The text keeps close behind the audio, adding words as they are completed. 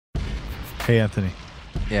Hey, Anthony.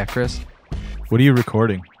 Yeah, Chris. What are you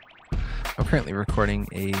recording? I'm currently recording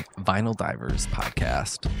a Vinyl Divers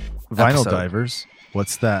podcast. Vinyl Divers?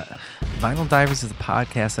 What's that? Vinyl Divers is a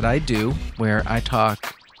podcast that I do where I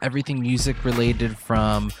talk everything music related,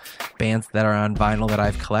 from bands that are on vinyl that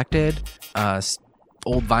I've collected,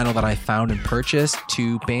 old vinyl that I found and purchased,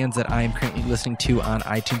 to bands that I am currently listening to on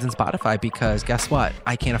iTunes and Spotify, because guess what?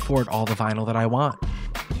 I can't afford all the vinyl that I want.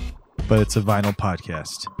 But it's a vinyl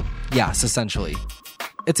podcast. Yes, essentially.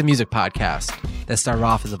 It's a music podcast that started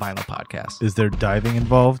off as a vinyl podcast. Is there diving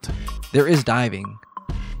involved? There is diving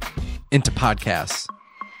into podcasts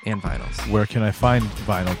and vinyls. Where can I find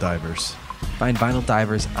Vinyl Divers? Find Vinyl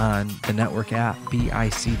Divers on the network app,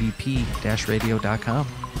 bicbp-radio.com.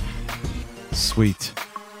 Sweet.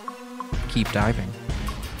 Keep diving.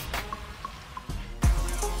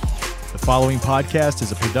 The following podcast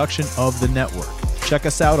is a production of the network. Check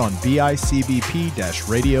us out on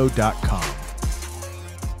bicbp-radio.com.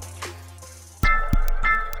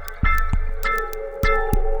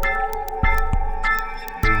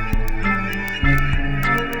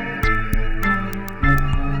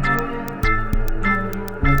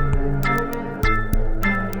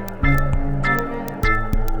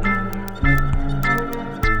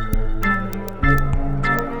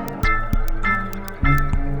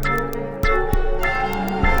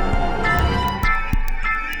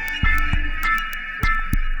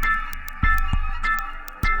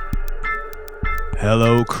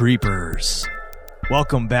 Hello, creepers.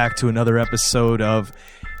 Welcome back to another episode of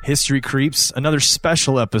History Creeps, another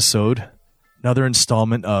special episode, another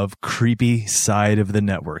installment of Creepy Side of the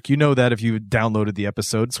Network. You know that if you downloaded the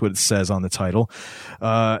episode, it's what it says on the title.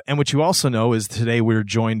 And what you also know is today we're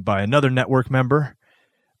joined by another network member.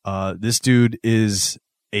 This dude is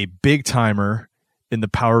a big timer in the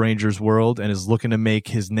Power Rangers world and is looking to make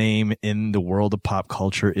his name in the world of pop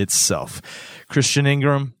culture itself. Christian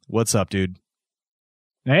Ingram, what's up, dude?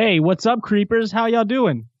 Hey, what's up, creepers? How y'all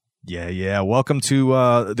doing? Yeah. Welcome to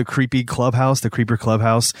the Creepy Clubhouse, the Creeper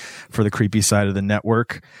Clubhouse for the Creepy Side of the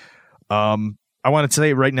Network. I want to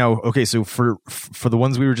say right now, okay, so for the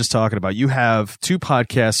ones we were just talking about, you have two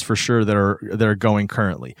podcasts for sure that are going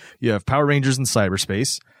currently. You have Power Rangers in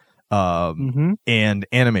Cyberspace, and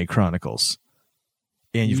Anime Chronicles,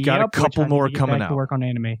 and you've got a couple more coming out. To work on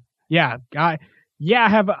anime. Yeah, I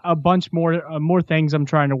have a bunch more things I'm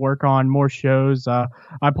trying to work on, more shows. I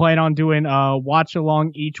plan on doing watch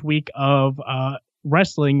along each week of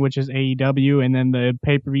wrestling, which is AEW, and then the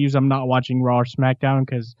pay-per-views. I'm not watching Raw or SmackDown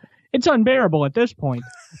because it's unbearable at this point.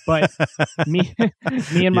 But me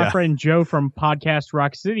and my friend Joe from Podcast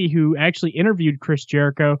Rock City, who actually interviewed Chris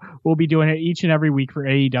Jericho, will be doing it each and every week for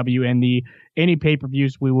AEW and any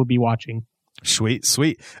pay-per-views we will be watching. Sweet.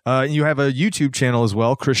 You have a YouTube channel as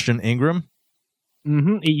well, Christian Ingram.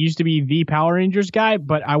 It used to be the Power Rangers guy,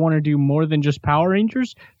 but I want to do more than just Power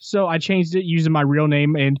Rangers, so I changed it using my real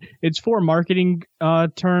name, and it's for marketing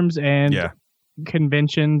terms and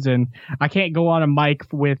conventions, and I can't go on a mic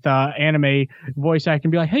with anime voice acting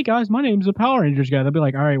and be like, "Hey guys, my name's the Power Rangers guy." They'll be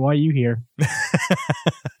like, "All right, why are you here?"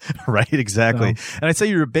 Right, exactly. So, and I'd say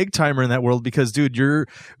you're a big timer in that world because, dude, you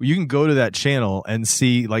can go to that channel and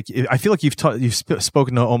see. Like, I feel like you've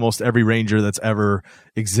spoken to almost every Ranger that's ever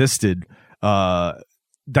existed.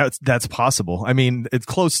 That's possible. I mean, it's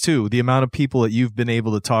close to the amount of people that you've been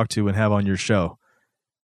able to talk to and have on your show.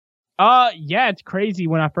 Yeah, it's crazy.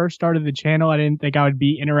 When I first started the channel, I didn't think I would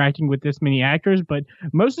be interacting with this many actors, but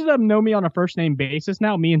most of them know me on a first name basis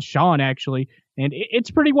now, me and Sean actually, and it's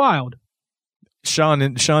pretty wild. Sean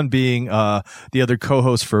being the other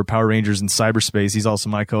co-host for Power Rangers in Cyberspace. He's also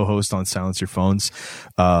my co-host on Silence Your Phones.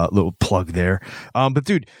 Little plug there. But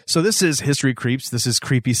dude, so this is History Creeps. This is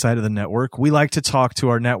Creepy Side of the Network. We like to talk to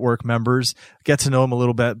our network members, get to know them a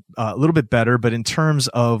little bit better. But in terms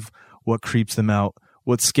of what creeps them out,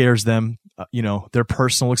 what scares them, their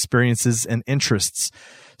personal experiences and interests.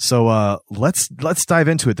 So let's dive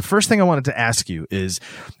into it. The first thing I wanted to ask you is,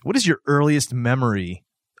 what is your earliest memory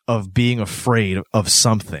of being afraid of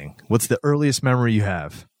something? What's the earliest memory you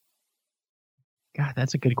have? God,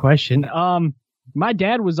 that's a good question. My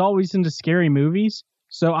dad was always into scary movies,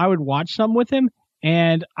 so I would watch some with him,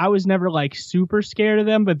 and I was never like super scared of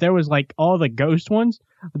them, but there was like all the ghost ones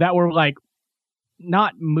that were like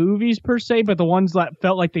not movies per se, but the ones that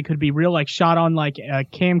felt like they could be real, like shot on like a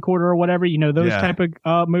camcorder or whatever, those type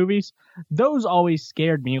of movies. Those always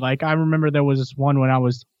scared me. Like, I remember there was this one when I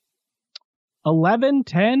was 11,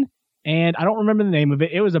 10, and I don't remember the name of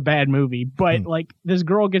it. It was a bad movie, but like this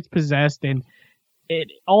girl gets possessed and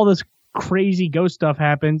all this crazy ghost stuff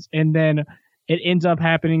happens, and then it ends up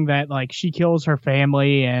happening that like she kills her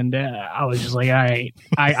family, and I was just like, all right,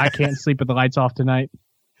 I can't sleep with the lights off tonight.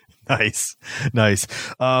 Nice.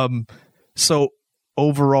 So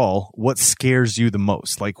overall, what scares you the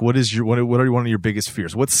most? Like, what are one of your biggest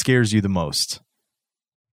fears? What scares you the most?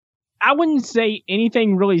 I wouldn't say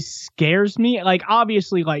anything really scares me. Like,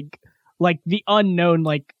 obviously, like the unknown,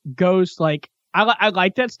 like ghosts, like I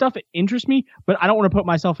like that stuff. It interests me, but I don't want to put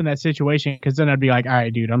myself in that situation because then I'd be like, all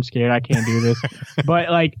right, dude, I'm scared. I can't do this. But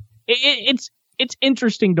like, it's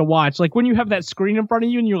interesting to watch. Like when you have that screen in front of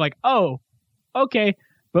you and you're like, oh, okay.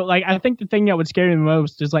 But like, I think the thing that would scare me the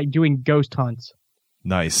most is like doing ghost hunts.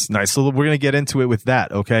 Nice. So we're going to get into it with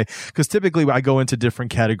that, okay? Because typically I go into different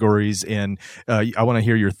categories, and I want to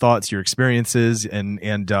hear your thoughts, your experiences, and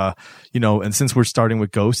since we're starting with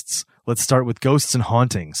ghosts, let's start with ghosts and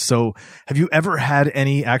hauntings. So have you ever had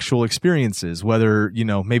any actual experiences, whether,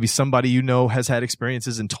 maybe somebody has had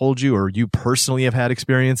experiences and told you, or you personally have had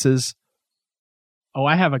experiences? Oh,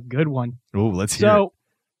 I have a good one. Oh, let's hear it.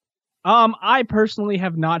 I personally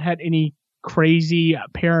have not had any crazy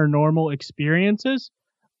paranormal experiences,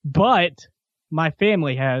 but my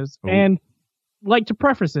family has. Ooh. And like to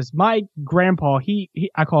preface this, my grandpa,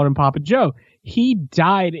 I called him Papa Joe. He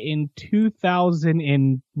died in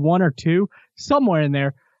 2001 or 2, somewhere in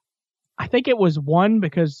there. I think it was 1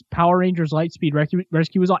 because Power Rangers Lightspeed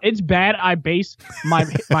Rescue was on. It's bad. I base my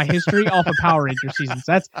history off of Power Ranger seasons.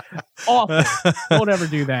 That's awful. Don't ever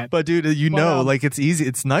do that. But dude, like it's easy.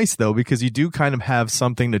 It's nice though, because you do kind of have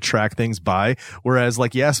something to track things by. Whereas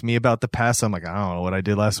like you asked me about the past, I'm like, I don't know what I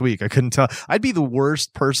did last week. I couldn't tell. I'd be the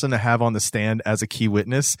worst person to have on the stand as a key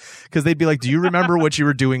witness, because they'd be like, do you remember what you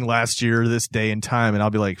were doing last year, this day and time? And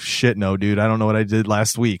I'll be like, shit, no, dude. I don't know what I did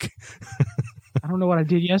last week. I don't know what I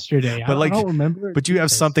did yesterday. But I don't remember. But you have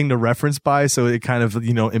something to reference by, so it kind of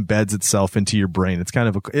embeds itself into your brain. It's kind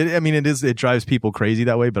of it drives people crazy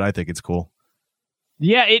that way, but I think it's cool.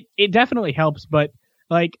 Yeah, it definitely helps. But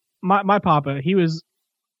like my papa, he was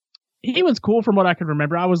cool from what I could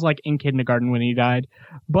remember. I was like in kindergarten when he died.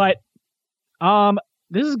 But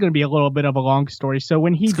this is going to be a little bit of a long story. So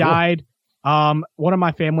when he died, one of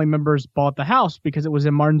my family members bought the house because it was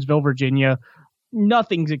in Martinsville, Virginia.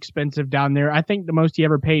 Nothing's expensive down there. I think the most he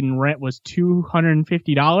ever paid in rent was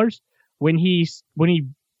 $250. When he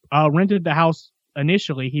rented the house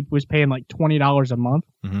initially, he was paying like $20 a month.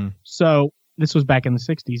 Mm-hmm. So this was back in the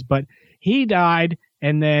 60s. But he died,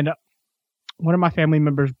 and then one of my family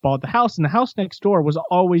members bought the house, and the house next door was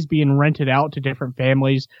always being rented out to different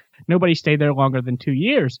families. Nobody stayed there longer than 2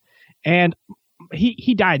 years. And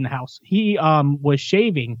he died in the house. He was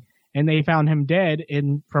shaving, and they found him dead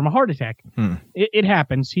from a heart attack. It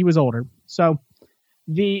happens. He was older. So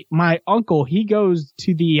my uncle, he goes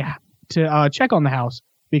to check on the house,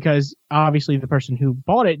 because obviously the person who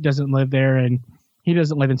bought it doesn't live there, and he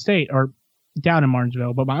doesn't live in state or down in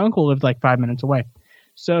Martinsville, but my uncle lived like 5 minutes away.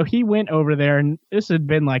 So he went over there, and this had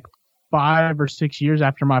been like 5 or 6 years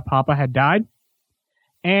after my papa had died.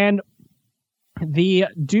 And the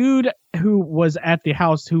dude who was at the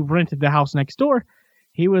house, who rented the house next door,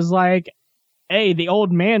 he was like, hey, the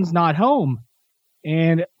old man's not home.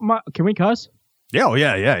 And can we cuss? Yeah, oh,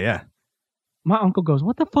 yeah. My uncle goes,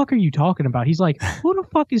 what the fuck are you talking about? He's like, who the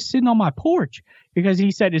fuck is sitting on my porch? Because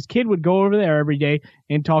he said his kid would go over there every day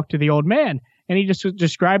and talk to the old man. And he just was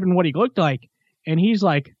describing what he looked like. And he's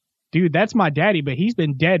like, dude, that's my daddy, but he's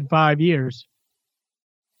been dead 5 years.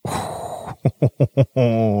 Goosebumps,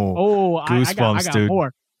 I got dude.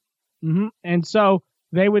 more. Mm-hmm. And so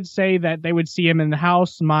they would say that they would see him in the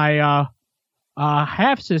house. My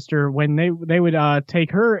half sister, when they would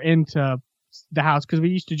take her into the house, because we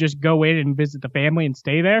used to just go in and visit the family and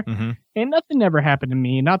stay there, mm-hmm. and nothing ever happened to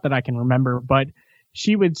me, not that I can remember. But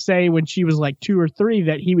she would say when she was like 2 or 3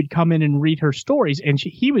 that he would come in and read her stories, and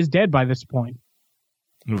he was dead by this point.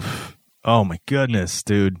 Oof. Oh my goodness,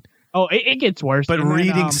 dude. Oh, it gets worse. But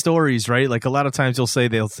reading stories, right? Like a lot of times they'll say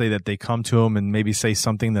that they come to him and maybe say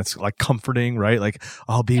something that's like comforting, right? Like,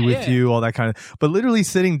 I'll be with you, all that kind of. But literally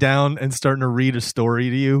sitting down and starting to read a story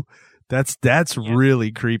to you, that's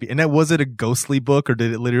really creepy. And was it a ghostly book, or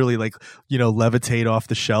did it literally like, levitate off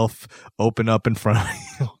the shelf, open up in front of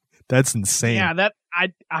you? That's insane. Yeah, that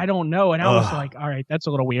I don't know. And I was like, all right, that's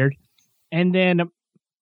a little weird. And then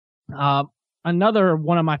another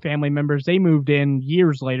one of my family members, they moved in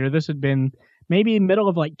years later. This had been maybe middle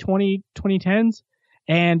of like 2010s.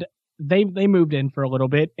 And they moved in for a little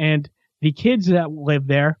bit. And the kids that lived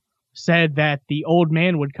there said that the old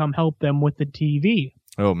man would come help them with the TV.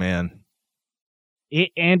 Oh, man.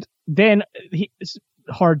 And then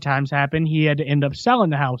hard times happened. He had to end up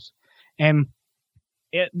selling the house. And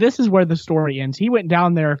this is where the story ends. He went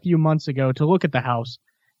down there a few months ago to look at the house,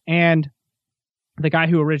 and the guy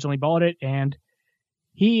who originally bought it, and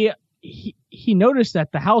he noticed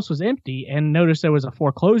that the house was empty and noticed there was a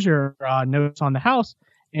foreclosure notice on the house.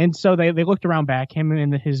 And so they looked around back, him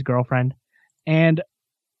and his girlfriend, and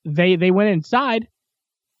they went inside,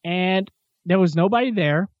 and there was nobody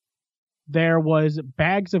there. There was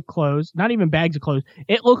bags of clothes, not even bags of clothes.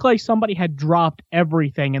 It looked like somebody had dropped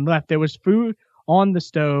everything and left. There was food on the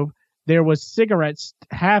stove. There was cigarettes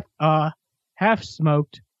half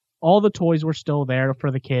smoked. All the toys were still there for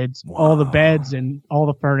the kids. Wow. All the beds and all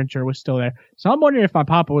the furniture was still there. So I'm wondering if my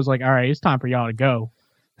papa was like, all right, it's time for y'all to go.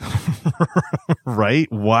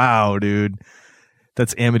 Right? Wow, dude.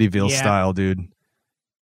 That's Amityville style, dude.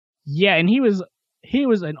 Yeah, and he was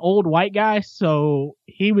an old white guy, so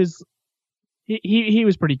he was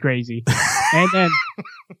pretty crazy. And then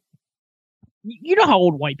you know how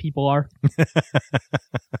old white people are.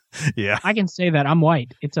 Yeah. I can say that. I'm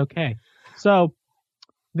white. It's okay. So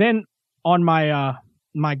then on my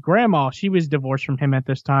grandma, she was divorced from him at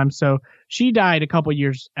this time, so she died a couple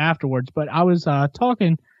years afterwards. But I was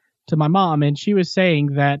talking to my mom, and she was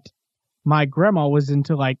saying that my grandma was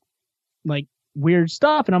into like weird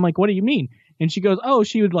stuff, and I'm like, what do you mean? And she goes, oh,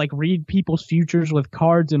 she would like read people's futures with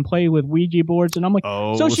cards and play with Ouija boards. And I'm like,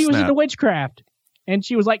 so she was into witchcraft. And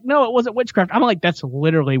she was like, no, it wasn't witchcraft. I'm like, that's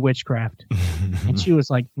literally witchcraft. And she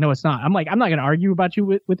was like, no, it's not. I'm like, I'm not going to argue about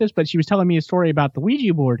you with this, but she was telling me a story about the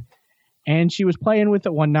Ouija board. And she was playing with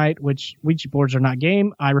it one night, which Ouija boards are not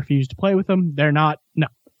game. I refuse to play with them. They're not. No.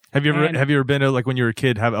 Have you ever been to, like, when you were a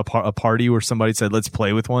kid, have a party where somebody said, let's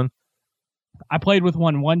play with one? I played with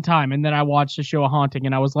one time, and then I watched the show A Haunting,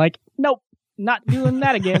 and I was like, nope, not doing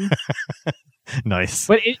that again. Nice.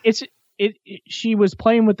 But she was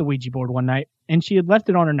playing with the Ouija board one night, and she had left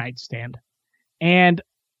it on her nightstand. And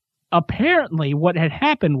apparently what had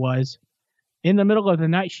happened was, in the middle of the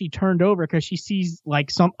night, she turned over because she sees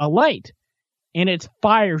like a light, and it's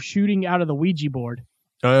fire shooting out of the Ouija board.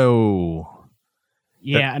 Oh.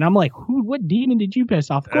 Yeah, and I'm like, what demon did you piss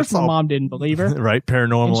off? Of course my mom didn't believe her. Right,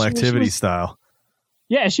 Paranormal Activity style.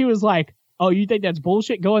 Yeah, she was like, oh, you think that's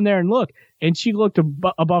bullshit? Go in there and look. And she looked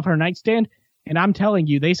above her nightstand, and I'm telling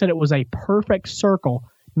you, they said it was a perfect circle.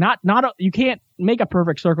 You can't make a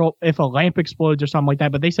perfect circle if a lamp explodes or something like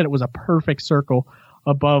that, but they said it was a perfect circle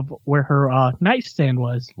above where her nightstand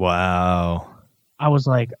was. Wow. I was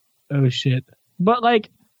like, oh shit. But like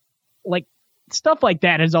stuff like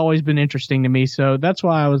that has always been interesting to me, so that's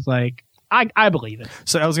why I was like, I believe it.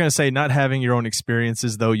 So I was going to say, not having your own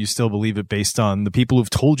experiences, though, you still believe it based on the people who've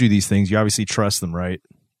told you these things. You obviously trust them, right?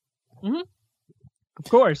 Mm-hmm. Of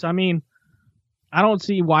course. I mean, I don't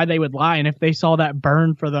see why they would lie, and if they saw that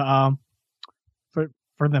burn for the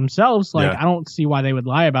for themselves, like, I don't see why they would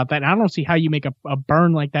lie about that. And I don't see how you make a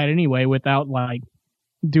burn like that anyway without like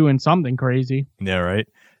doing something crazy. Yeah, right.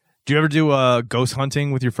 Do you ever do ghost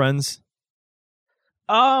hunting with your friends?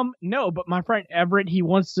 No, but my friend Everett, he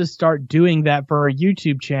wants to start doing that for a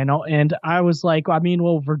YouTube channel. And I was like, I mean,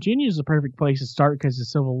 well, Virginia is the perfect place to start because the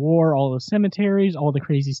Civil War, all the cemeteries, all the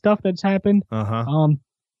crazy stuff that's happened. Uh-huh.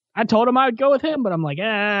 I told him I would go with him, but I'm like,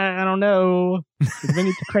 I don't know. If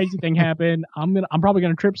any crazy thing happened, I'm probably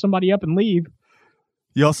gonna trip somebody up and leave.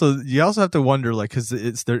 You also have to wonder, like, because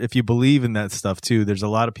it's there. If you believe in that stuff too, there's a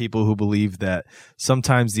lot of people who believe that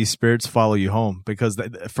sometimes these spirits follow you home because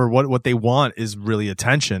for what they want is really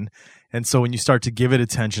attention, and so when you start to give it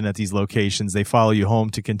attention at these locations, they follow you home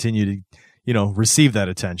to continue to, receive that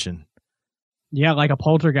attention. Yeah, like a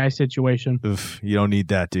poltergeist situation. Oof, you don't need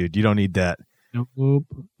that, dude. You don't need that. Nope.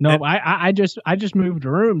 No, I just moved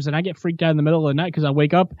rooms, and I get freaked out in the middle of the night because I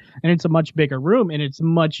wake up and it's a much bigger room and it's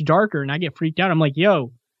much darker, and I get freaked out. I'm like,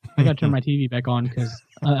 yo, I gotta turn my TV back on because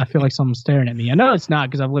I feel like someone's staring at me. I know it's not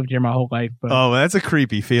because I've lived here my whole life. But oh, that's a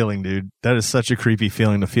creepy feeling, dude. That is such a creepy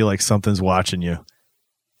feeling to feel like something's watching you.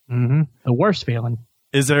 Mm-hmm. The worst feeling.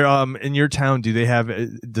 Is there in your town?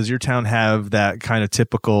 Does your town have that kind of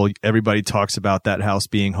typical? Everybody talks about that house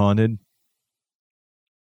being haunted.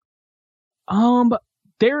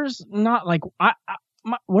 There's not like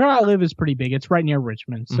where I live is pretty big. It's right near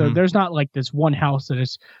Richmond, so there's not like this one house that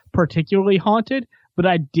is particularly haunted. But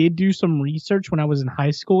I did do some research when I was in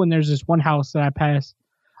high school, and there's this one house that I pass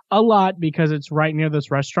a lot because it's right near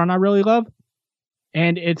this restaurant I really love,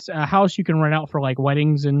 and it's a house you can rent out for like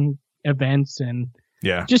weddings and events and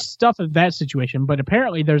just stuff of that situation. But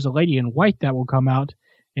apparently, there's a lady in white that will come out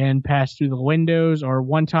and pass through the windows. Or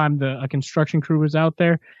one time a construction crew was out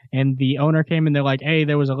there and the owner came and they're like, hey,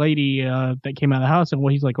 there was a lady that came out of the house. And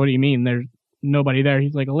he's like, what do you mean? There's nobody there.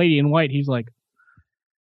 He's like, a lady in white. He's like,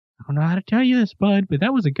 I don't know how to tell you this, bud, but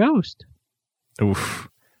that was a ghost. Oof.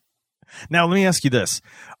 Now, let me ask you this.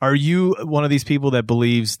 Are you one of these people that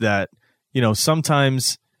believes that,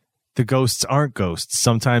 sometimes the ghosts aren't ghosts?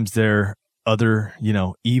 Sometimes they're other,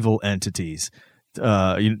 evil entities.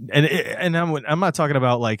 And I'm not talking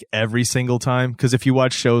about like every single time, because if you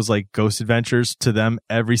watch shows like Ghost Adventures, to them,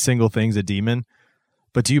 every single thing's a demon.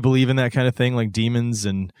 But do you believe in that kind of thing, like demons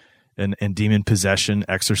and demon possession,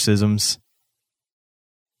 exorcisms?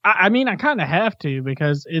 I mean, I kind of have to,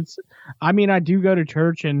 because I do go to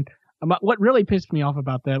church, and what really pissed me off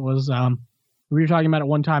about that was we were talking about it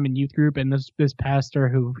one time in youth group, and this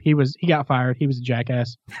pastor he got fired. He was a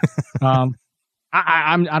jackass.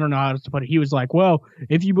 I don't know how to put it. He was like, well,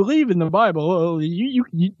 if you believe in the Bible, you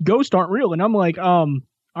ghosts aren't real. And I'm like, all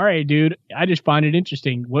right, dude, I just find it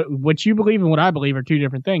interesting. What you believe and what I believe are two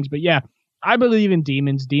different things. But yeah, I believe in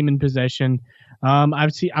demons, demon possession.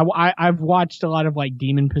 I've watched a lot of like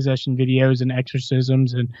demon possession videos and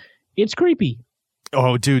exorcisms, and it's creepy.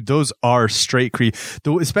 Oh, dude, those are straight creep.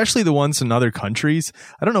 Especially the ones in other countries.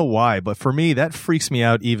 I don't know why, but for me, that freaks me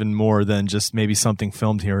out even more than just maybe something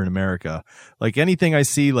filmed here in America. Like anything I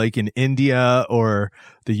see like in India or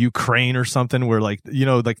the Ukraine or something where like,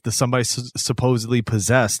 somebody's supposedly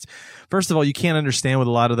possessed. First of all, you can't understand what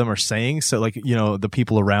a lot of them are saying. So like, the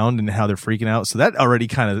people around and how they're freaking out. So that already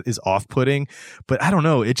kind of is off-putting. But I don't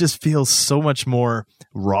know. It just feels so much more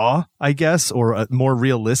raw, I guess, or more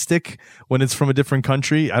realistic when it's from a different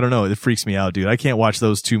country. I don't know. It freaks me out, dude. I can't watch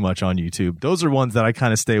those too much on YouTube. Those are ones that I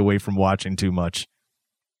kind of stay away from watching too much.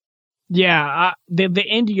 Yeah, the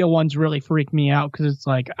India ones really freak me out, because it's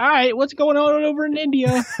like, all right, what's going on over in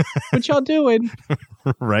India? What y'all doing?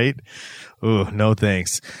 Right? Oh, no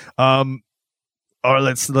thanks. Or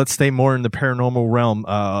let's stay more in the paranormal realm.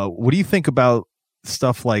 What do you think about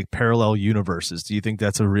stuff like parallel universes? Do you think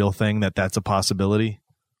that's a real thing? That's a possibility?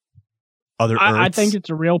 I think it's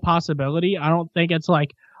a real possibility. I don't think it's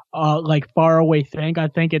like far away thing. I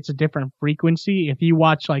think it's a different frequency. If you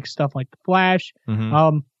watch like stuff like The Flash,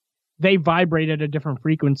 they vibrate at a different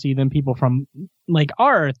frequency than people from like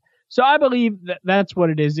our Earth. So I believe that's what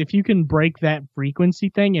it is. If you can break that frequency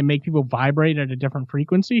thing and make people vibrate at a different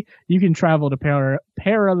frequency, you can travel to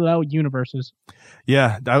parallel universes.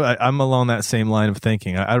 Yeah, I'm along that same line of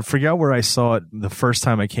thinking. I forget where I saw it the first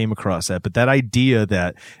time I came across that, but that idea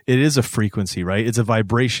that it is a frequency, right? It's a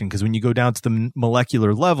vibration, because when you go down to the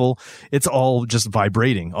molecular level, it's all just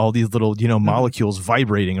vibrating, all these little, molecules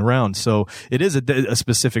vibrating around. So it is a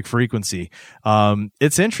specific frequency.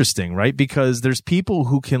 It's interesting, right? Because there's people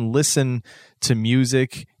who can listen to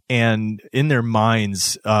music and in their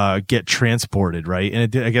minds get transported, right?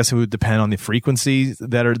 And I guess it would depend on the frequencies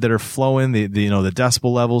that are flowing, the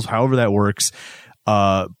decibel levels, however that works.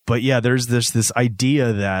 But yeah, there's this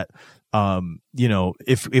idea that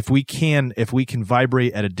if we can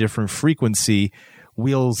vibrate at a different frequency,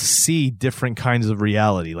 we'll see different kinds of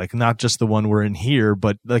reality, like not just the one we're in here,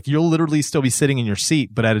 but like you'll literally still be sitting in your seat,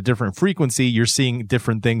 but at a different frequency, you're seeing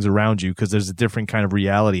different things around you because there's a different kind of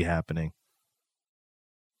reality happening.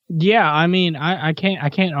 Yeah, I mean, I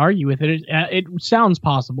can't argue with it. It sounds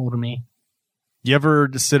possible to me. You ever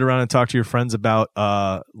just sit around and talk to your friends about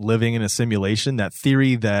living in a simulation? That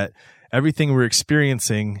theory that everything we're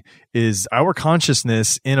experiencing is our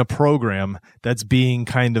consciousness in a program that's being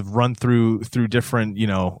kind of run through different,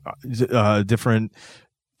 different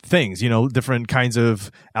things, different kinds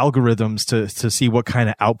of algorithms to see what kind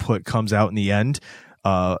of output comes out in the end.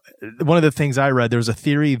 One of the things I read, there was a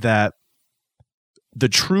theory that the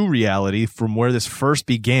true reality from where this first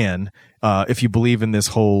began, if you believe in this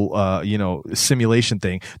whole, simulation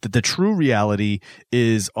thing, that the true reality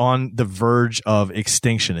is on the verge of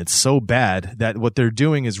extinction. It's so bad that what they're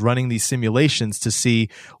doing is running these simulations to see,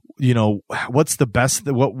 what's the best,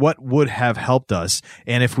 what would have helped us.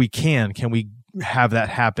 And if we can we have that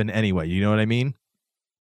happen anyway? You know what I mean?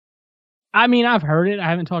 I mean, I've heard it. I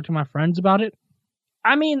haven't talked to my friends about it.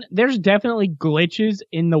 I mean, there's definitely glitches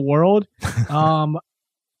in the world. I've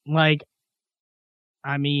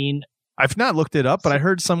not looked it up, but I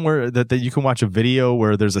heard somewhere that you can watch a video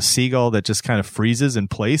where there's a seagull that just kind of freezes in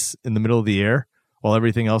place in the middle of the air while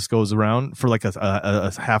everything else goes around for like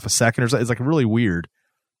a half a second or so. It's like really weird.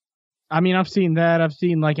 I mean, I've seen that. I've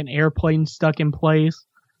seen like an airplane stuck in place.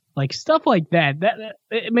 Like stuff like that. That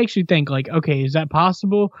it makes you think like, okay, is that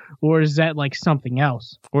possible, or is that like something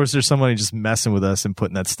else? Or is there somebody just messing with us and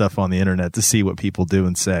putting that stuff on the internet to see what people do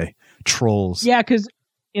and say? Trolls. Yeah, because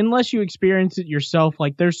unless you experience it yourself,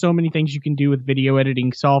 like there's so many things you can do with video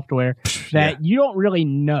editing software that you don't really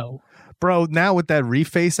know. Bro, now with that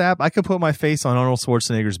Reface app, I could put my face on Arnold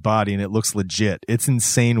Schwarzenegger's body and it looks legit. It's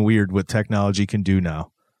insane weird what technology can do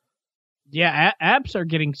now. Yeah, apps are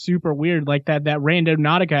getting super weird, like that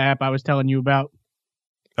Randonautica app I was telling you about.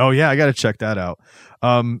 Oh yeah, I got to check that out.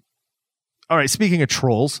 All right, speaking of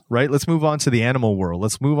trolls, right? Let's move on to the animal world.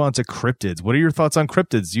 Let's move on to cryptids. What are your thoughts on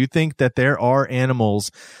cryptids? Do you think that there are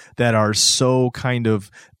animals that are so kind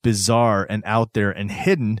of bizarre and out there and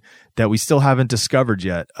hidden that we still haven't discovered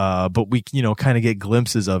yet, but we, kind of get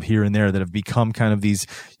glimpses of here and there that have become kind of these,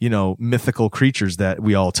 mythical creatures that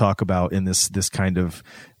we all talk about in this kind of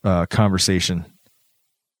conversation?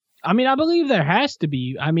 I mean, I believe there has to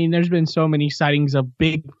be. I mean, there's been so many sightings of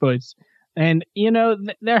Bigfoots. And,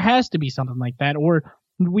 there has to be something like that. Or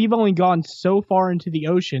we've only gone so far into the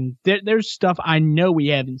ocean. There's stuff I know we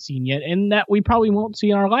haven't seen yet and that we probably won't see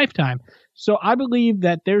in our lifetime. So I believe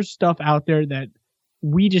that there's stuff out there that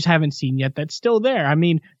we just haven't seen yet that's still there. I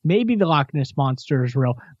mean, maybe the Loch Ness Monster is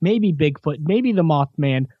real. Maybe Bigfoot. Maybe the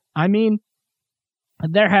Mothman. I mean,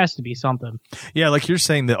 there has to be something. Yeah, like you're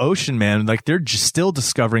saying, the ocean, man, like they're just still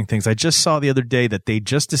discovering things. I just saw the other day that they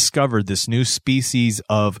just discovered this new species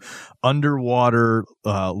of underwater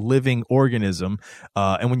living organism.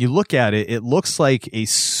 And when you look at it, it looks like a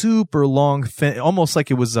super long, thin, almost like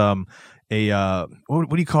it was what do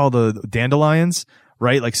you call the dandelions?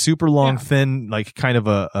 Right? Like super long, thin, like kind of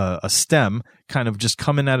a stem kind of just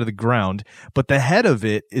coming out of the ground. But the head of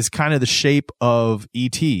it is kind of the shape of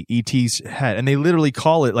E.T.'s head. And they literally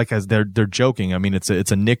call it, like, as they're joking. I mean, it's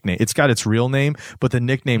a nickname. It's got its real name, but the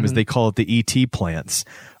nickname is they call it the E.T. plants.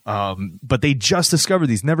 But they just discovered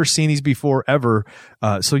these, never seen these before ever.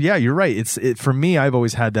 So yeah, you're right. For me, I've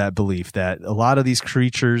always had that belief that a lot of these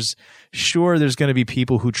creatures, sure, there's going to be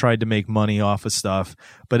people who tried to make money off of stuff,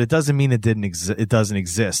 but it doesn't mean it doesn't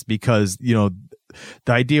exist, because,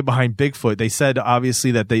 the idea behind Bigfoot, they said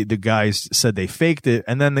obviously that the guys said they faked it,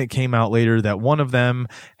 and then it came out later that one of them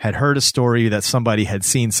had heard a story that somebody had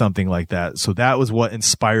seen something like that. So that was what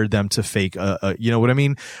inspired them to fake, you know what I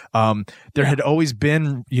mean? There had always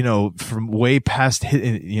been, from way past,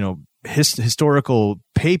 historical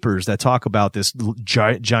papers that talk about this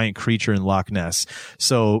giant creature in Loch Ness.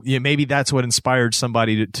 So maybe that's what inspired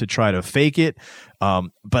somebody to try to fake it.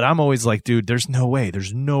 But I'm always like, dude, there's no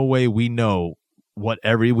way we know we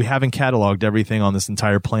haven't cataloged everything on this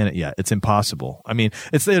entire planet yet. It's impossible. I mean,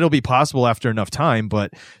 it'll be possible after enough time,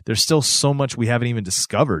 but there's still so much we haven't even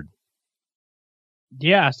discovered.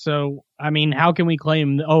 Yeah. So, I mean, how can we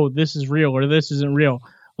claim, oh, this is real or this isn't real?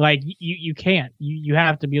 Like, you can't. You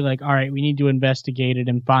have to be like, all right, we need to investigate it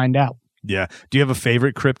and find out. Yeah. Do you have a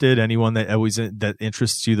favorite cryptid? Anyone that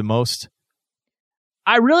interests you the most?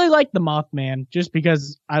 I really like the Mothman, just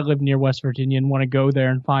because I live near West Virginia and want to go there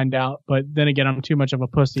and find out. But then again, I'm too much of a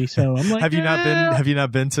pussy, so I'm like, Have you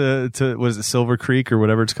not been to what is it, Silver Creek or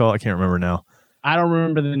whatever it's called? I can't remember now. I don't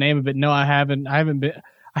remember the name of it. No, I haven't been.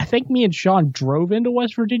 I think me and Sean drove into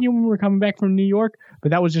West Virginia when we were coming back from New York,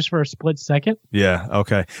 but that was just for a split second. Yeah.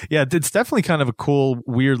 Okay. Yeah. It's definitely kind of a cool,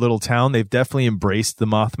 weird little town. They've definitely embraced the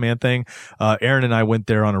Mothman thing. Aaron and I went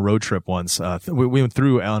there on a road trip once. We went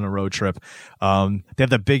through on a road trip. They have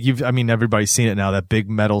that big, everybody's seen it now, that big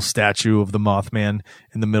metal statue of the Mothman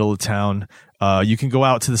in the middle of town. You can go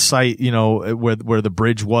out to the site, where the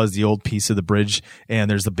bridge was, the old piece of the bridge, and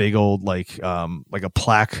there's the big old, like a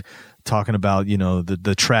plaque talking about,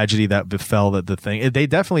 the tragedy that befell the thing. They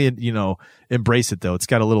definitely, embrace it, though. It's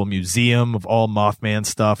got a little museum of all Mothman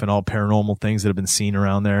stuff and all paranormal things that have been seen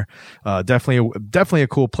around there. Definitely a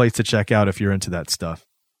cool place to check out if you're into that stuff.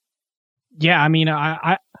 Yeah, I mean,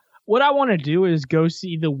 I what I want to do is go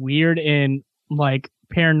see the weird and like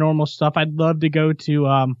paranormal stuff. I'd love to go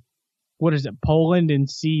to Poland, and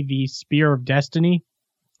see the Spear of Destiny.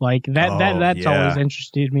 Like that's always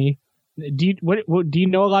interested me. Do you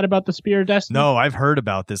know a lot about the Spear of Destiny? No, I've heard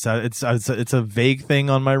about this. It's a vague thing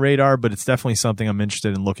on my radar, but it's definitely something I'm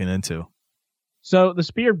interested in looking into. So the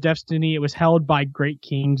Spear of Destiny, it was held by great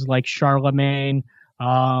kings like Charlemagne,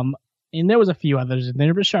 and there was a few others in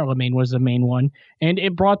there, but Charlemagne was the main one, and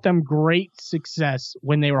it brought them great success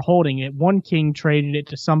when they were holding it. One king traded it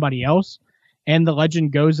to somebody else, and the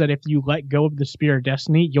legend goes that if you let go of the Spear of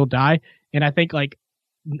Destiny, you'll die. And I think like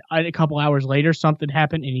a couple hours later, something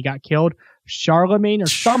happened and he got killed. Charlemagne or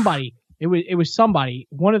somebody, it was somebody,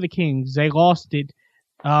 one of the kings, they lost it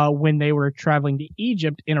when they were traveling to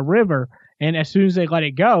Egypt in a river. And as soon as they let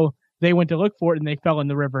it go, they went to look for it and they fell in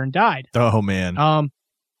the river and died. Oh, man.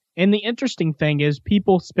 And the interesting thing is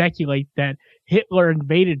people speculate that Hitler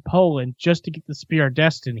invaded Poland just to get the Spear of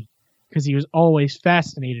Destiny, because he was always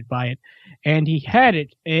fascinated by it. And he had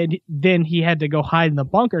it, and then he had to go hide in the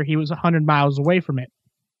bunker. He was 100 miles away from it.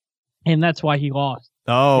 And that's why he lost.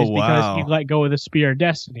 Oh, because he let go of the Spear of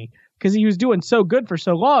Destiny. Because he was doing so good for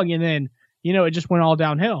so long, and then, it just went all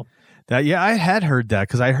downhill. I had heard that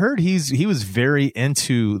because I heard he was very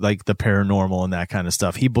into like the paranormal and that kind of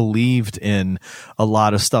stuff. He believed in a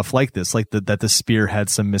lot of stuff like this, like that the spear had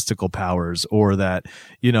some mystical powers, or that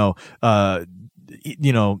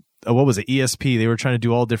what was it, ESP? They were trying to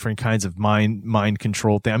do all different kinds of mind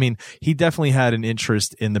control thing. I mean, he definitely had an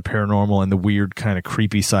interest in the paranormal and the weird kind of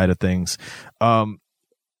creepy side of things. Do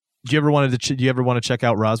you ever want to check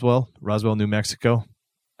out Roswell, New Mexico?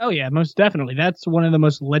 Oh yeah, most definitely. That's one of the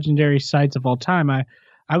most legendary sites of all time. I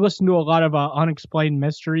listened to a lot of Unexplained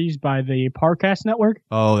Mysteries by the Parcast Network.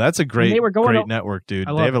 Oh, that's a great network, dude.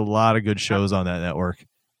 They have a lot of good shows on that network.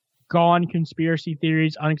 Gone, Conspiracy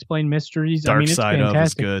Theories, Unexplained Mysteries. Dark it's Side fantastic. of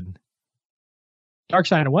is good. Dark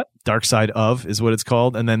Side of what? Dark Side of is what it's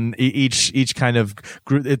called. And then each kind of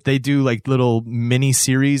group, they do like little mini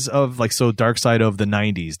series of like, so Dark Side of the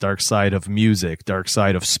 90s, Dark Side of music, Dark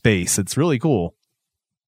Side of space. It's really cool.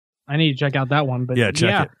 I need to check out that one. But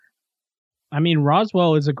check it. I mean,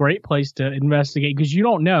 Roswell is a great place to investigate because you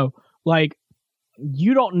don't know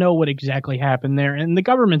what exactly happened there. And the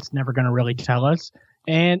government's never going to really tell us.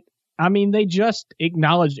 And I mean, they just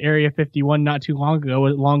acknowledged Area 51 not too long ago,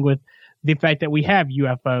 along with the fact that we have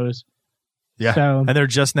UFOs. Yeah. So, and they're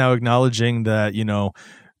just now acknowledging that,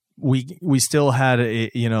 we still had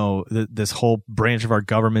this whole branch of our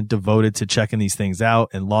government devoted to checking these things out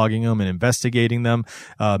and logging them and investigating them.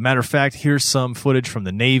 Matter of fact, here's some footage from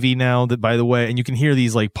the Navy now that, by the way, and you can hear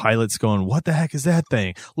these like pilots going, "What the heck is that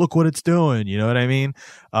thing? Look what it's doing." You know what I mean?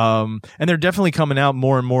 And they're definitely coming out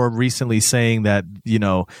more and more recently saying that,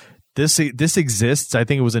 this exists. I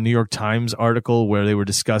think it was a New York Times article where they were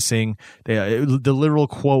discussing the literal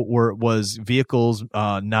quote was vehicles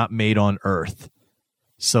not made on Earth.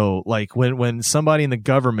 So like when somebody in the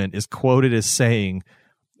government is quoted as saying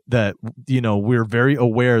that, we're very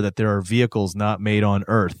aware that there are vehicles not made on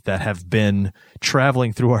Earth that have been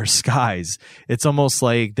traveling through our skies, it's almost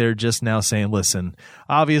like they're just now saying, listen,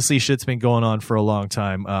 obviously shit's been going on for a long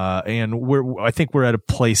time. And I think we're at a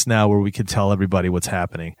place now where we can tell everybody what's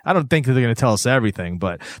happening. I don't think that they're going to tell us everything,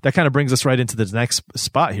 but that kind of brings us right into the next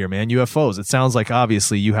spot here, man. UFOs. It sounds like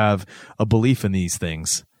obviously you have a belief in these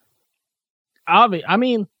things. I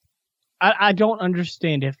mean, I don't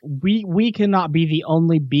understand if we cannot be the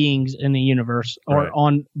only beings in the universe or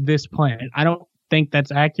on this planet. I don't think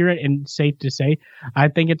that's accurate and safe to say. I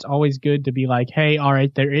think it's always good to be like, hey, all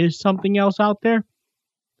right, there is something else out there.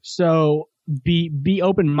 So be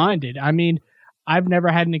open-minded. I mean, I've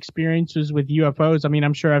never had an experiences with UFOs. I mean,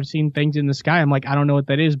 I'm sure I've seen things in the sky. I'm like, I don't know what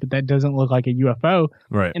that is, but that doesn't look like a UFO.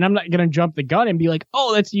 Right. And I'm not going to jump the gun and be like,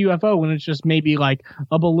 oh, that's a UFO when it's just maybe like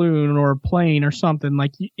a balloon or a plane or something.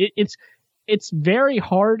 Like it's very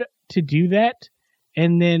hard to do that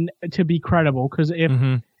and then to be credible. Because if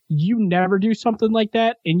you never do something like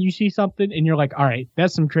that and you see something and you're like, all right,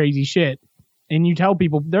 that's some crazy shit, and you tell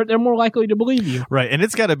people, they're more likely to believe you. Right. And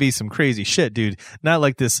it's got to be some crazy shit, dude. Not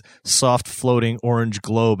like this soft floating orange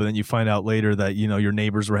globe, and then you find out later that, your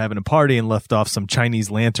neighbors were having a party and left off some Chinese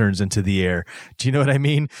lanterns into the air. Do you know what I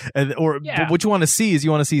mean? But what you want to see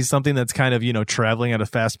is something that's kind of, traveling at a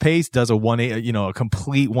fast pace, does a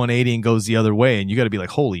complete 180 and goes the other way. And you got to be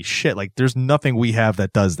like, holy shit, like there's nothing we have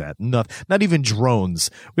that does that. Not even drones.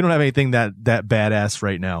 We don't have anything that badass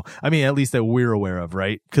right now. I mean, at least that we're aware of,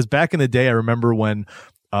 right? Because back in the day, I remember when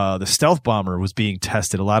the stealth bomber was being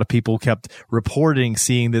tested, a lot of people kept reporting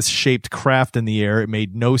seeing this shaped craft in the air. It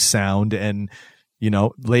made no sound, and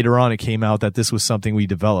later on it came out that this was something we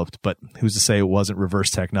developed, but who's to say it wasn't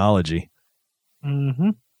reverse technology?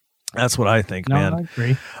 That's what I think, man. I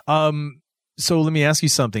agree. So let me ask you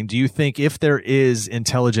something. Do you think if there is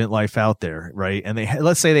intelligent life out there, right, and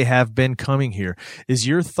let's say they have been coming here, is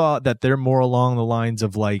your thought that they're more along the lines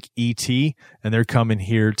of like E.T. and they're coming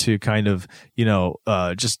here to kind of,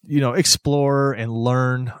 explore and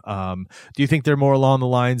learn? Do you think they're more along the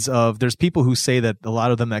lines of, there's people who say that a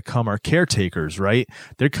lot of them that come are caretakers, right?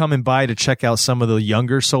 They're coming by to check out some of the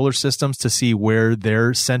younger solar systems to see where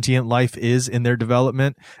their sentient life is in their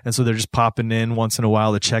development. And so they're just popping in once in a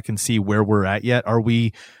while to check and see where we're at yet. Are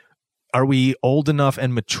we old enough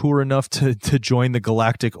and mature enough to join the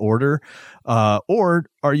galactic order, or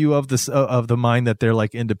are you of the mind that they're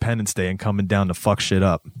like Independence Day and coming down to fuck shit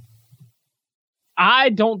up? I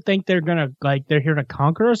don't think they're here to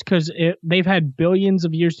conquer us, because they've had billions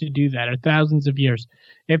of years to do that, or thousands of years.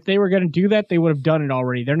 If they were going to do that, they would have done it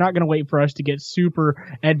already. They're not going to wait for us to get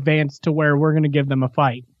super advanced to where we're going to give them a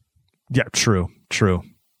fight. Yeah, true.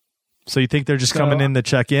 So you think they're just coming in to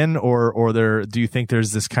check in, or do you think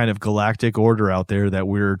there's this kind of galactic order out there that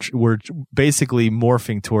we're basically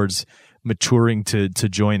morphing towards maturing to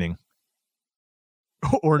joining,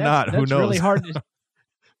 or not? Who knows? Really hard.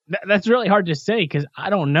 That's really hard to say because I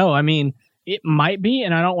don't know. I mean, it might be,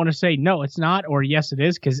 and I don't want to say no, it's not, or yes, it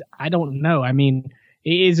is, because I don't know. I mean,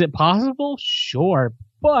 is it possible? Sure,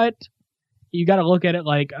 but you got to look at it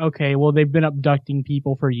like, okay, well, they've been abducting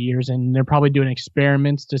people for years, and they're probably doing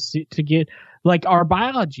experiments to get like our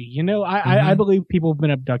biology. You know, I believe people have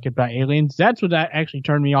been abducted by aliens. That's what actually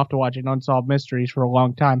turned me off to watching Unsolved Mysteries for a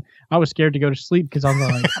long time. I was scared to go to sleep because I was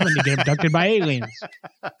like, I'm going to get abducted by aliens.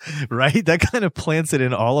 Right? That kind of plants it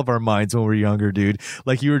in all of our minds when we're younger, dude.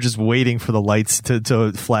 Like you were just waiting for the lights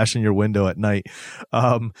to flash in your window at night.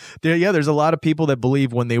 There's a lot of people that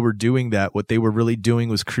believe when they were doing that, what they were really doing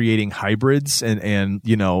was creating hybrids and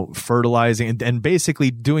you know, fertilizing and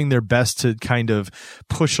basically doing their best to kind of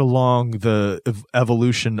push along the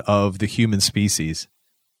evolution of the human species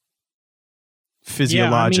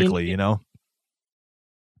physiologically. You know,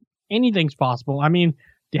 anything's possible. I mean,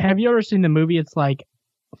 have you ever seen the movie? It's like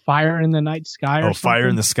Fire in the Night Sky. Or Fire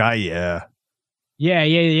in the Sky. Yeah.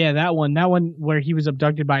 That one where he was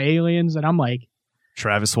abducted by aliens, and I'm like,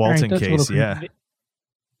 Travis Walton case. Yeah.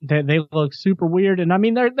 They look super weird, and I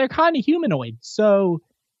mean they're kind of humanoid, so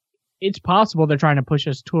it's possible they're trying to push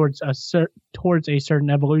us towards a certain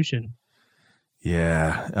evolution.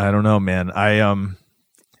 Yeah, I don't know, man.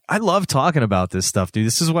 I love talking about this stuff, dude.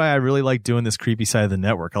 This is why I really like doing this creepy side of the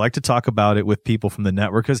network. I like to talk about it with people from the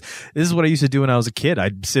network because this is what I used to do when I was a kid.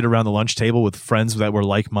 I'd sit around the lunch table with friends that were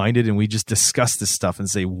like-minded, and we just discuss this stuff and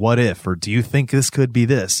say, what if, or do you think this could be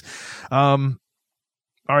this?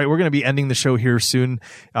 All right, we're going to be ending the show here soon.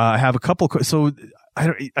 I have a couple. So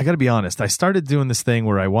I got to be honest. I started doing this thing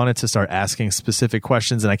where I wanted to start asking specific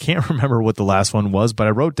questions, and I can't remember what the last one was, but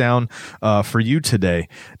I wrote down for you today.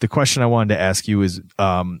 The question I wanted to ask you is,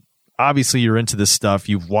 obviously you're into this stuff.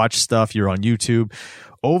 You've watched stuff. You're on YouTube.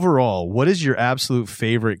 Overall, what is your absolute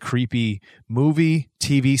favorite creepy movie,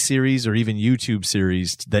 TV series, or even YouTube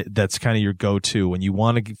series that's kind of your go-to when you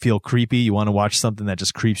want to feel creepy? You want to watch something that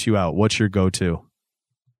just creeps you out. What's your go-to?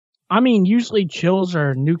 I mean, usually Chills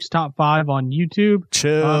or Nuke's Top 5 on YouTube.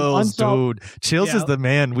 Chills, dude. Chills is the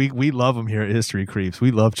man. We love him here at History Creeps.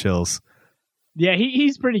 We love Chills. Yeah,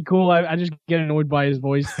 he's pretty cool. I just get annoyed by his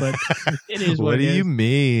voice, but it is what it is. You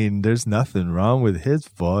mean? There's nothing wrong with his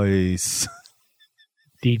voice.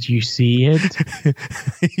 Did you see it?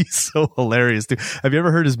 He's so hilarious, dude. Have you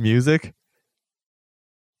ever heard his music?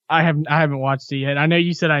 I haven't watched it yet. I know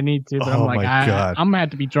you said I need to, but I'm like, I'm gonna have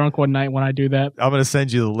to be drunk one night when I do that. I'm gonna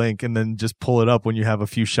send you the link and then just pull it up when you have a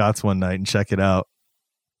few shots one night and check it out.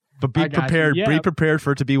 But be prepared. Yeah. Be prepared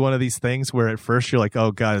for it to be one of these things where at first you're like,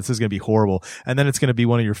 "Oh God, this is gonna be horrible," and then it's gonna be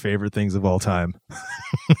one of your favorite things of all time.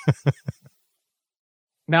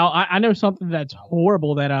 Now I know something that's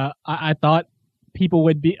horrible that I thought people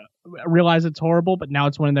would realize it's horrible, but now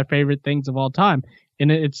it's one of their favorite things of all time.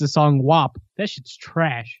 And it's the song WAP. That shit's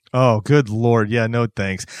trash. Oh, good Lord. Yeah, no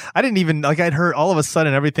thanks. I didn't even, I'd heard all of a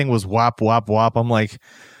sudden everything was WAP, WAP, WAP. I'm like,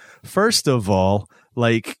 first of all,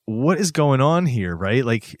 like, what is going on here, right?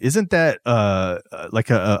 Like, isn't that like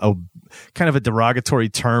a kind of a derogatory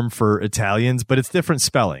term for Italians, but it's different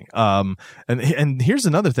spelling. And here's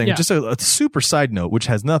another thing, just a super side note, which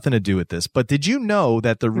has nothing to do with this. But did you know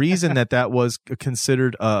that the reason that was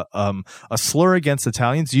considered a slur against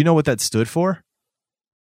Italians, do you know what that stood for?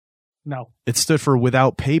 No. It stood for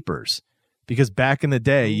without papers. Because back in the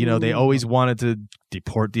day, you know, they always wanted to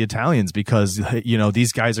deport the Italians because, you know,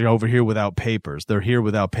 these guys are over here without papers. They're here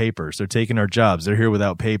without papers. They're taking our jobs. They're here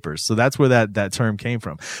without papers. So that's where that term came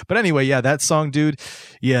from. But anyway, yeah, that song, dude.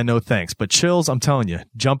 Yeah, no thanks. But Chills, I'm telling you,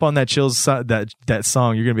 jump on that Chills, that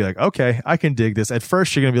song. You're going to be like, okay, I can dig this. At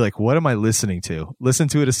first, you're going to be like, what am I listening to? Listen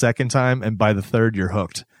to it a second time. And by the third, you're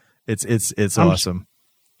hooked. It's awesome.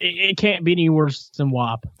 It can't be any worse than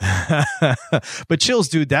WAP. But Chills,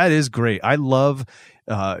 dude, that is great. I love,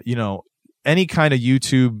 you know, any kind of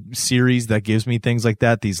YouTube series that gives me things like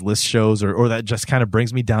that, these list shows, or that just kind of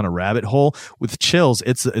brings me down a rabbit hole. With Chills,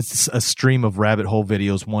 it's a stream of rabbit hole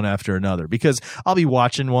videos, one after another, because I'll be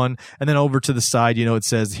watching one and then over to the side, you know, it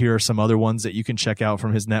says, here are some other ones that you can check out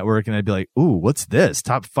from his network. And I'd be like, ooh, what's this?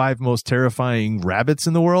 Top 5 most terrifying rabbits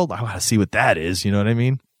in the world? I want to see what that is. You know what I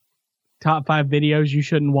mean? Top 5 videos you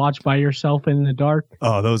shouldn't watch by yourself in the dark.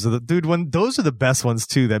 Oh, those are the best ones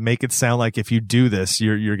too, that make it sound like if you do this,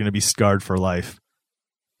 you're going to be scarred for life.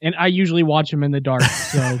 And I usually watch them in the dark.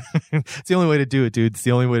 So it's the only way to do it, dude. It's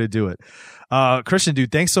the only way to do it. Christian,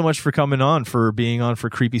 dude, thanks so much for coming on, for being on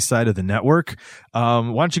for Creepy Side of the Network. Why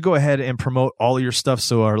don't you go ahead and promote all of your stuff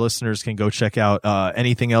so our listeners can go check out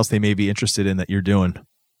anything else they may be interested in that you're doing?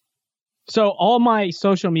 So all my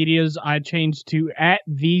social medias I changed to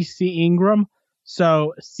 @VC Ingram.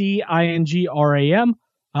 So CINGRAM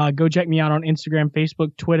Go check me out on Instagram,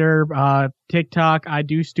 Facebook, Twitter, TikTok. I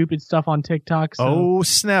do stupid stuff on TikTok. So Oh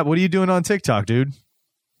snap! What are you doing on TikTok, dude?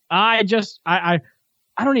 I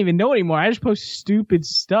don't even know anymore. I just post stupid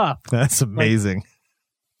stuff. That's amazing.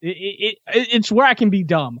 It's where I can be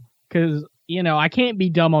dumb because I can't be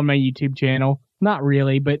dumb on my YouTube channel. Not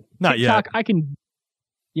really, but Not TikTok,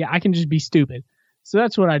 yet. I can just be stupid. So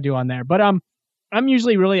that's what I do on there. But I'm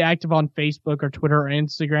usually really active on Facebook or Twitter or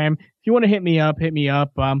Instagram. If you want to hit me up, hit me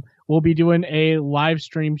up. We'll be doing a live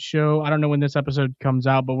stream show. I don't know when this episode comes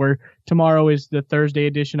out, but tomorrow is the Thursday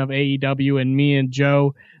edition of AEW, and me and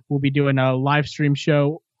Joe will be doing a live stream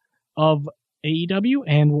show of AEW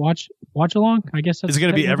and watch along. I guess that's Is it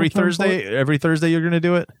going to be every technical term for it. Thursday? Every Thursday you're going to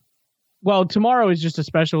do it? Well, tomorrow is just a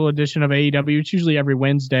special edition of AEW. It's usually every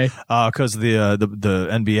Wednesday. Because the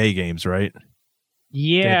NBA games, right? They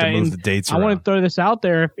Yeah, have to move and the dates I around. want to throw this out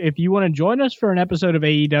there. If you want to join us for an episode of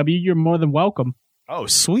AEW, you're more than welcome. Oh,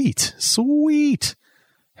 sweet.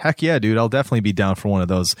 Heck yeah, dude. I'll definitely be down for one of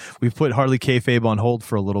those. We've put Harley Kayfabe on hold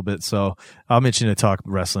for a little bit, so I'll mention to talk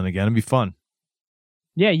wrestling again. It'll be fun.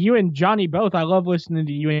 Yeah, you and Johnny both. I love listening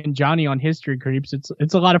to you and Johnny on History Creeps.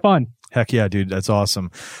 It's a lot of fun. Heck yeah, dude. That's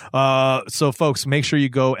awesome. So, folks, make sure you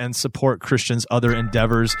go and support Christian's other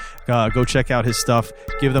endeavors. Go check out his stuff.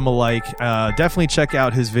 Give them a like. Definitely check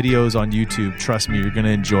out his videos on YouTube. Trust me, you're going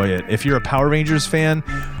to enjoy it. If you're a Power Rangers fan,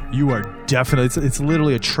 you are definitely, it's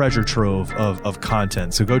literally a treasure trove of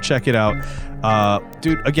content. So go check it out.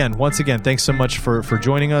 Dude, once again, thanks so much for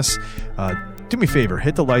joining us. Do me a favor,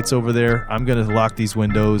 hit the lights over there. I'm going to lock these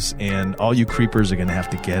windows, and all you creepers are going to have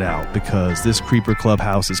to get out because this Creeper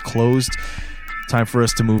Clubhouse is closed. Time for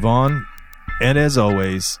us to move on. And as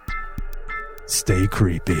always, stay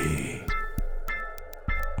creepy.